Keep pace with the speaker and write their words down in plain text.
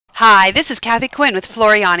Hi, this is Kathi Quinn with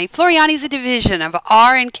Floriani. Floriani is a division of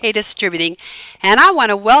R&K Distributing, and I want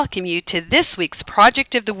to welcome you to this week's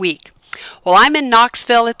Project of the Week. Well, I'm in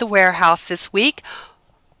Knoxville at the warehouse this week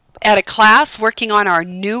at a class working on our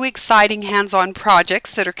new exciting hands-on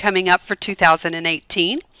projects that are coming up for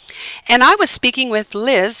 2018. And I was speaking with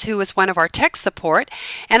Liz, who is one of our tech support,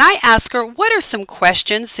 and I asked her, what are some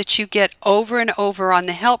questions that you get over and over on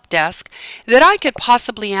the help desk that I could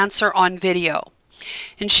possibly answer on video?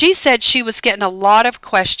 And she said she was getting a lot of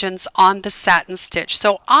questions on the satin stitch.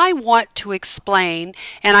 So I want to explain,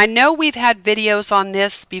 and I know we've had videos on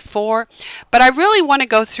this before, but I really want to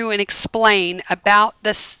go through and explain about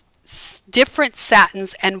the different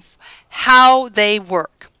satins and how they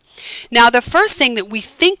work. Now, the first thing that we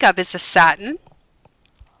think of as a satin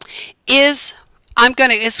is,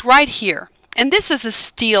 it's right here, and this is a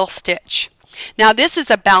Steil Stitch. Now, this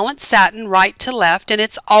is a balanced satin right to left, and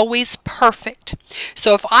it's always perfect.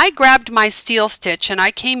 So if I grabbed my Steil Stitch and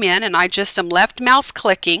I came in and I just am left mouse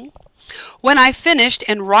clicking, when I finished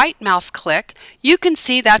and right mouse click, you can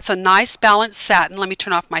see that's a nice balanced satin. Let me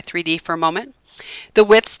turn off my 3D for a moment. The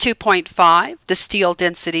width's 2.5, the steel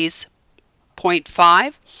density's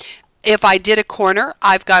 0.5. If I did a corner,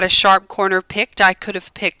 I've got a sharp corner picked. I could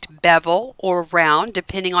have picked bevel or round,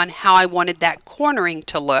 depending on how I wanted that cornering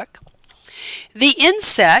to look. The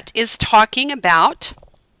inset is talking about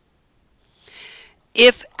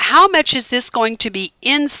how much is this going to be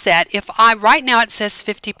inset. Right now it says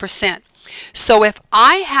 50%. So if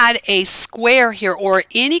I had a square here or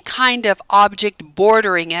any kind of object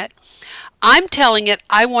bordering it, I'm telling it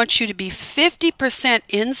I want you to be 50%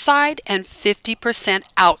 inside and 50%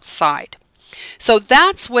 outside. So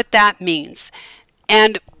that's what that means.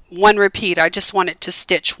 And one repeat, I just want it to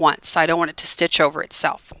stitch once. I don't want it to stitch over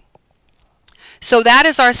itself. So that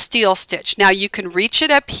is our Steil Stitch. Now you can reach it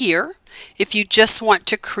up here if you just want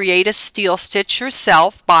to create a Steil Stitch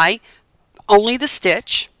yourself by only the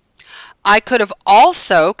stitch. I could have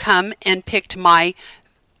also come and picked my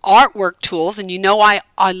artwork tools, and you know I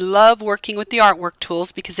love working with the artwork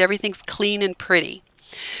tools because everything's clean and pretty.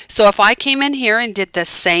 So if I came in here and did the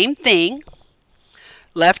same thing,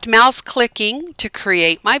 left mouse clicking to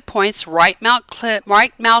create my points, right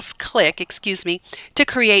mouse click, to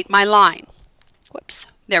create my line. Whoops,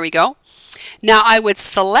 there we go. Now I would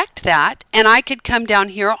select that, and I could come down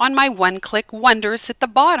here on my one-click wonders at the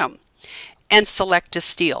bottom and select a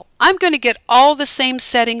Steil. I'm going to get all the same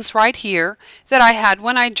settings right here that I had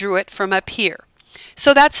when I drew it from up here.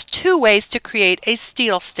 So that's two ways to create a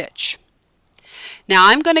Steil Stitch. Now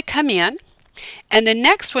I'm going to come in, and the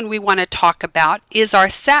next one we want to talk about is our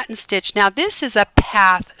satin stitch. Now this is a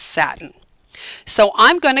path satin. So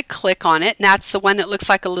I'm going to click on it, and that's the one that looks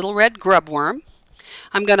like a little red grub worm.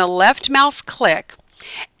 I'm going to left mouse click,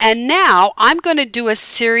 and now I'm going to do a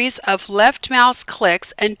series of left mouse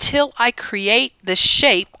clicks until I create the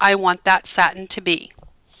shape I want that satin to be.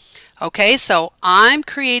 Okay, so I'm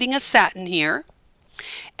creating a satin here,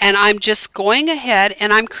 and I'm just going ahead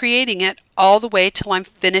and I'm creating it all the way till I'm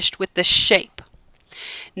finished with the shape.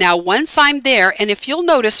 Now once I'm there, and if you'll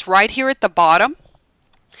notice right here at the bottom,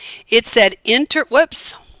 it said enter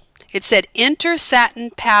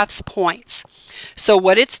satin paths points. So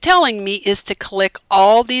what it's telling me is to click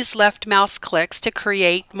all these left mouse clicks to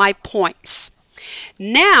create my points.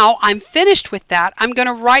 Now I'm finished with that. I'm going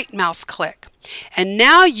to right mouse click. And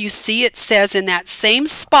now you see it says in that same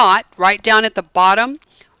spot, right down at the bottom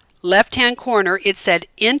left hand corner, it said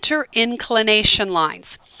enter inclination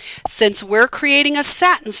lines. Since we're creating a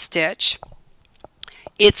satin stitch,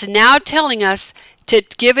 it's now telling us to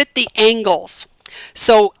give it the angles.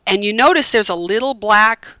 So, and you notice there's a little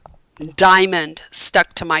black diamond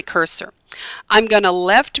stuck to my cursor. I'm going to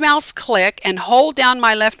left mouse click and hold down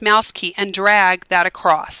my left mouse key and drag that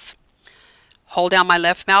across. Hold down my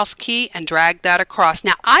left mouse key and drag that across.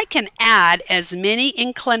 Now I can add as many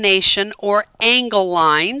inclination or angle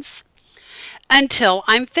lines until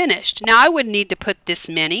I'm finished. Now I wouldn't need to put this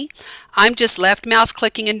many. I'm just left mouse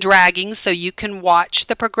clicking and dragging so you can watch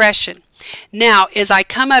the progression. Now as I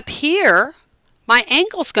come up here, my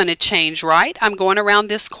angle's going to change, right? I'm going around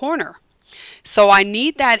this corner. So I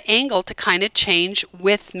need that angle to kind of change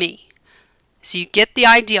with me. So you get the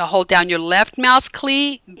idea. Hold down your left mouse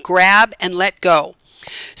key, grab, and let go.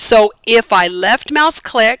 So if I left mouse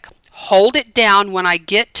click, hold it down, when I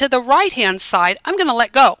get to the right hand side, I'm going to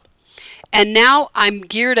let go. And now I'm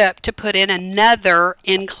geared up to put in another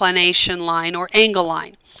inclination line or angle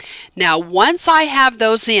line. Now once I have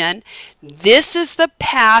those in, this is the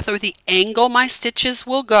path or the angle my stitches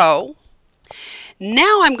will go.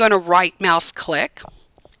 Now I'm going to right mouse click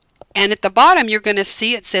And at the bottom, you're going to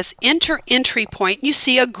see it says enter entry point. You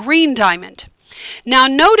see a green diamond. Now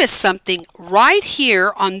notice something right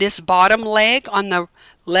here on this bottom leg on the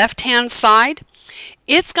left-hand side.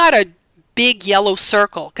 It's got a big yellow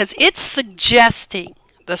circle because it's suggesting,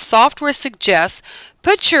 the software suggests,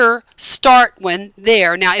 put your start one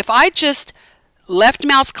there. Now if I just left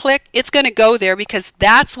mouse click, it's going to go there because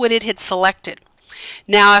that's what it had selected.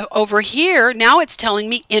 Now over here, now it's telling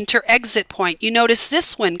me enter exit point. You notice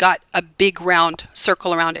this one got a big round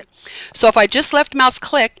circle around it. So if I just left mouse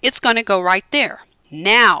click, it's going to go right there.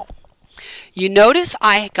 Now, you notice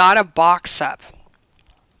I got a box up.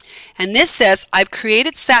 And this says, I've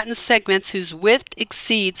created satin segments whose width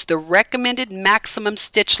exceeds the recommended maximum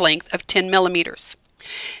stitch length of 10 millimeters.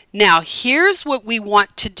 Now, here's what we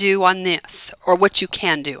want to do on this, or what you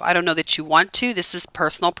can do. I don't know that you want to. This is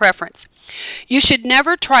personal preference. You should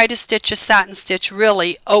never try to stitch a satin stitch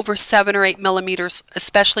really over 7 or 8 millimeters,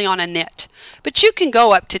 especially on a knit. But you can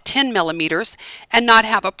go up to 10 millimeters and not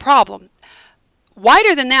have a problem.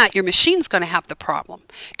 Wider than that, your machine's going to have the problem,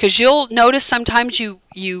 because you'll notice sometimes you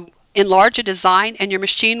enlarge a design and your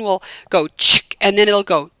machine will go chick, and then it'll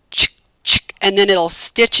go chick, chick, and then it'll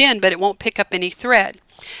stitch in, but it won't pick up any thread.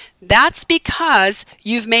 That's because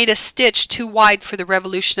you've made a stitch too wide for the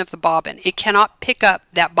revolution of the bobbin. It cannot pick up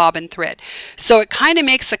that bobbin thread. So it kind of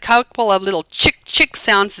makes a couple of little chick chick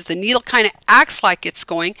sounds as the needle kind of acts like it's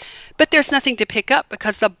going, but there's nothing to pick up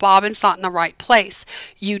because the bobbin's not in the right place.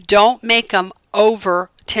 You don't make them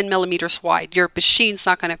over 10 millimeters wide. Your machine's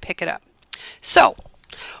not going to pick it up. So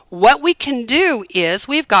what we can do is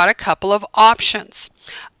we've got a couple of options.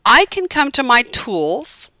 I can come to my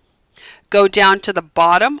tools, go down to the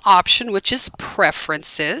bottom option, which is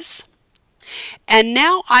preferences, and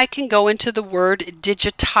now I can go into the word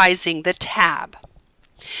digitizing, the tab.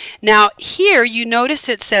 Now here you notice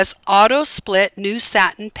it says auto split new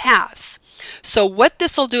satin paths. So what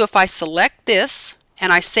this will do, if I select this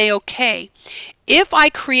and I say OK, if I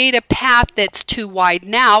create a path that's too wide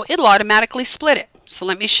now, it'll automatically split it. So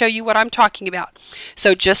let me show you what I'm talking about.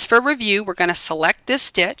 So just for review, we're going to select this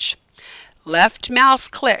stitch, left mouse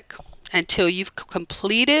click until you've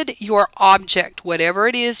completed your object, whatever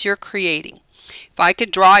it is you're creating. If I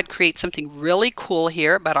could draw, I'd create something really cool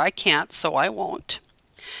here, but I can't, so I won't.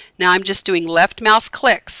 Now I'm just doing left mouse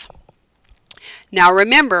clicks. Now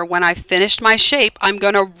remember, when I finished my shape, I'm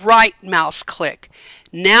going to right mouse click.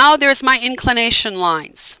 Now there's my inclination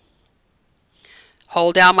lines.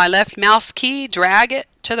 Hold down my left mouse key, drag it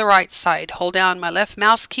to the right side. Hold down my left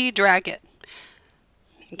mouse key, drag it.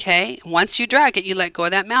 Okay, once you drag it, you let go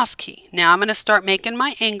of that mouse key. Now I'm going to start making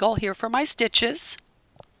my angle here for my stitches.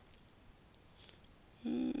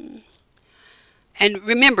 And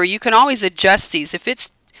remember, you can always adjust these. If it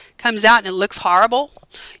comes out and it looks horrible,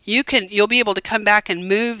 you'll be able to come back and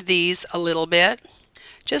move these a little bit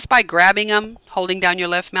just by grabbing them, holding down your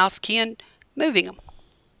left mouse key and moving them.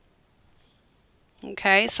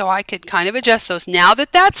 Okay, so I could kind of adjust those. Now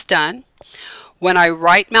that that's done, when I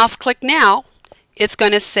right mouse click now, it's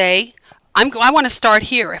going to say, I want to start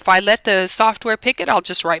here. If I let the software pick it, I'll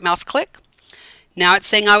just right mouse click. Now it's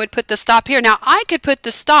saying I would put the stop here. Now I could put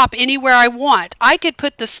the stop anywhere I want. I could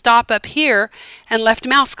put the stop up here and left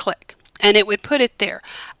mouse click, and it would put it there.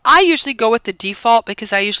 I usually go with the default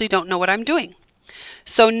because I usually don't know what I'm doing.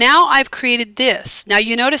 So now I've created this. Now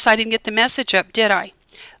you notice I didn't get the message up, did I?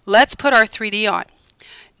 Let's put our 3D on.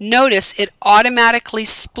 Notice it automatically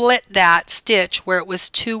split that stitch where it was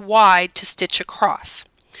too wide to stitch across.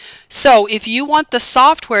 So if you want the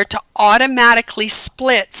software to automatically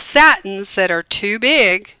split satins that are too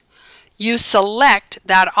big, you select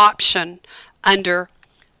that option under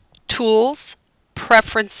Tools,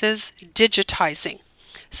 Preferences, Digitizing.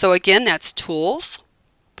 So again, that's Tools,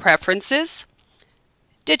 Preferences,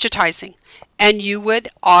 Digitizing. And you would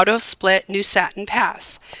auto split new satin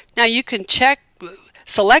paths. Now you can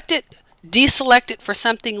select it, deselect it for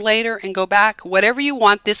something later and go back. Whatever you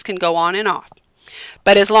want, this can go on and off.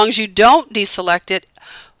 But as long as you don't deselect it,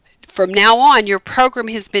 from now on your program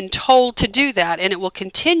has been told to do that, and it will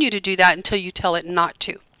continue to do that until you tell it not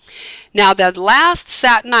to. Now the last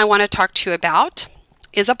satin I want to talk to you about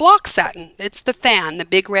is a block satin. It's the fan, the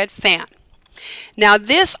big red fan. Now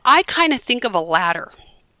this, I kind of think of a ladder.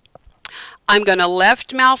 I'm going to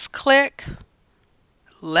left mouse click,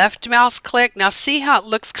 left mouse click. Now see how it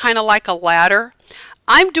looks kind of like a ladder?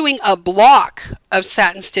 I'm doing a block of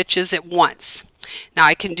satin stitches at once. Now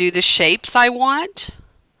I can do the shapes I want.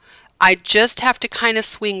 I just have to kind of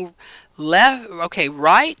swing left, okay,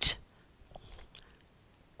 right,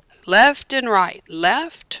 left and right,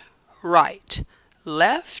 left, right,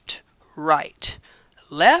 left, right,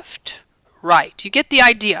 left, right. You get the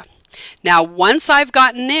idea. Now once I've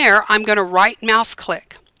gotten there, I'm going to right mouse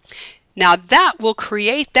click. Now that will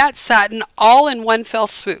create that satin all in one fell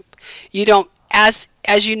swoop. You don't, as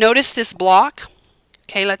you notice this block,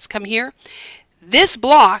 okay, let's come here. This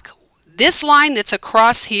block, this line that's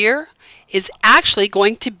across here is actually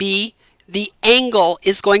going to be, the angle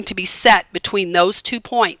is going to be set between those 2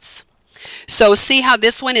 points. So see how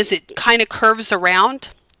this one is, it kind of curves around?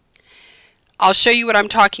 I'll show you what I'm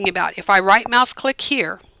talking about. If I right mouse click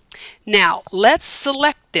here, now let's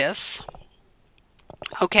select this,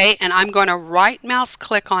 okay, and I'm going to right mouse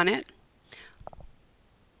click on it.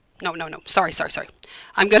 No, sorry.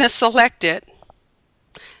 I'm going to select it.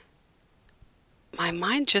 My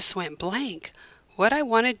mind just went blank. What I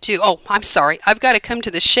want to do, oh, I'm sorry, I've got to come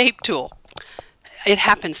to the shape tool. It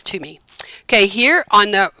happens to me. Okay, here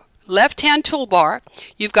on the left-hand toolbar,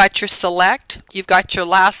 you've got your select, you've got your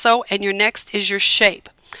lasso, and your next is your shape.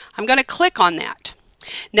 I'm going to click on that.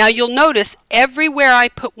 Now you'll notice everywhere I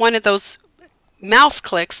put one of those mouse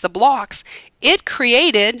clicks, the blocks, it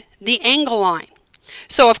created the angle line.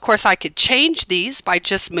 So of course I could change these by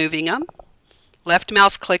just moving them, left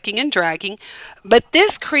mouse clicking and dragging, but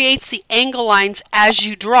this creates the angle lines as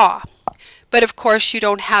you draw. But of course you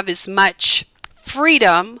don't have as much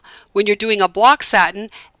freedom when you're doing a block satin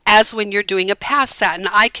as when you're doing a path satin.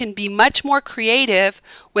 I can be much more creative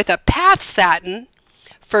with a path satin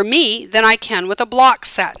for me than I can with a block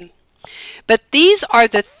satin. But these are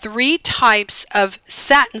the 3 types of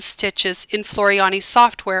satin stitches in Floriani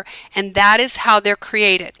software, and that is how they're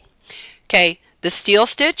created. Okay, the Steil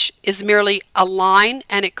stitch is merely a line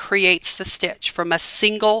and it creates the stitch from a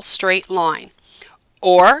single straight line.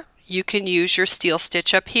 Or you can use your Steil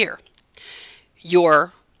stitch up here.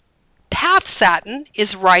 Your path satin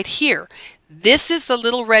is right here. This is the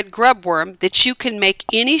little red grub worm that you can make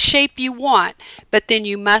any shape you want, but then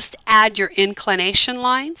you must add your inclination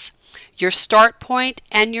lines, your start point,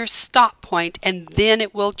 and your stop point, and then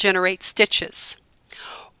it will generate stitches.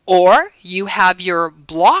 Or you have your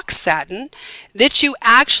block satin that you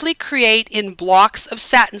actually create in blocks of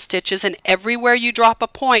satin stitches, and everywhere you drop a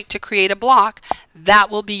point to create a block,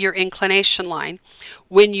 that will be your inclination line.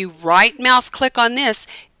 When you right mouse click on this,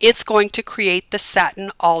 it's going to create the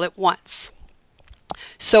satin all at once.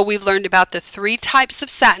 So we've learned about the 3 types of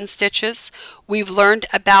satin stitches. We've learned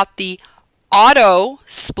about the auto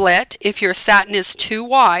split if your satin is too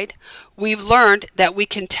wide. We've learned that we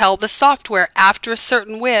can tell the software after a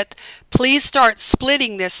certain width, please start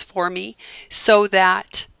splitting this for me so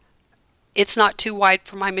that it's not too wide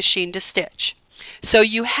for my machine to stitch. So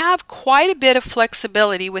you have quite a bit of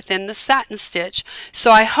flexibility within the satin stitch.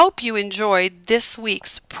 So I hope you enjoyed this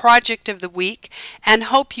week's project of the week and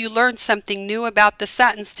hope you learned something new about the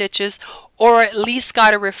satin stitches, or at least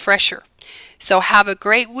got a refresher. So have a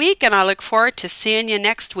great week, and I look forward to seeing you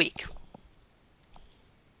next week.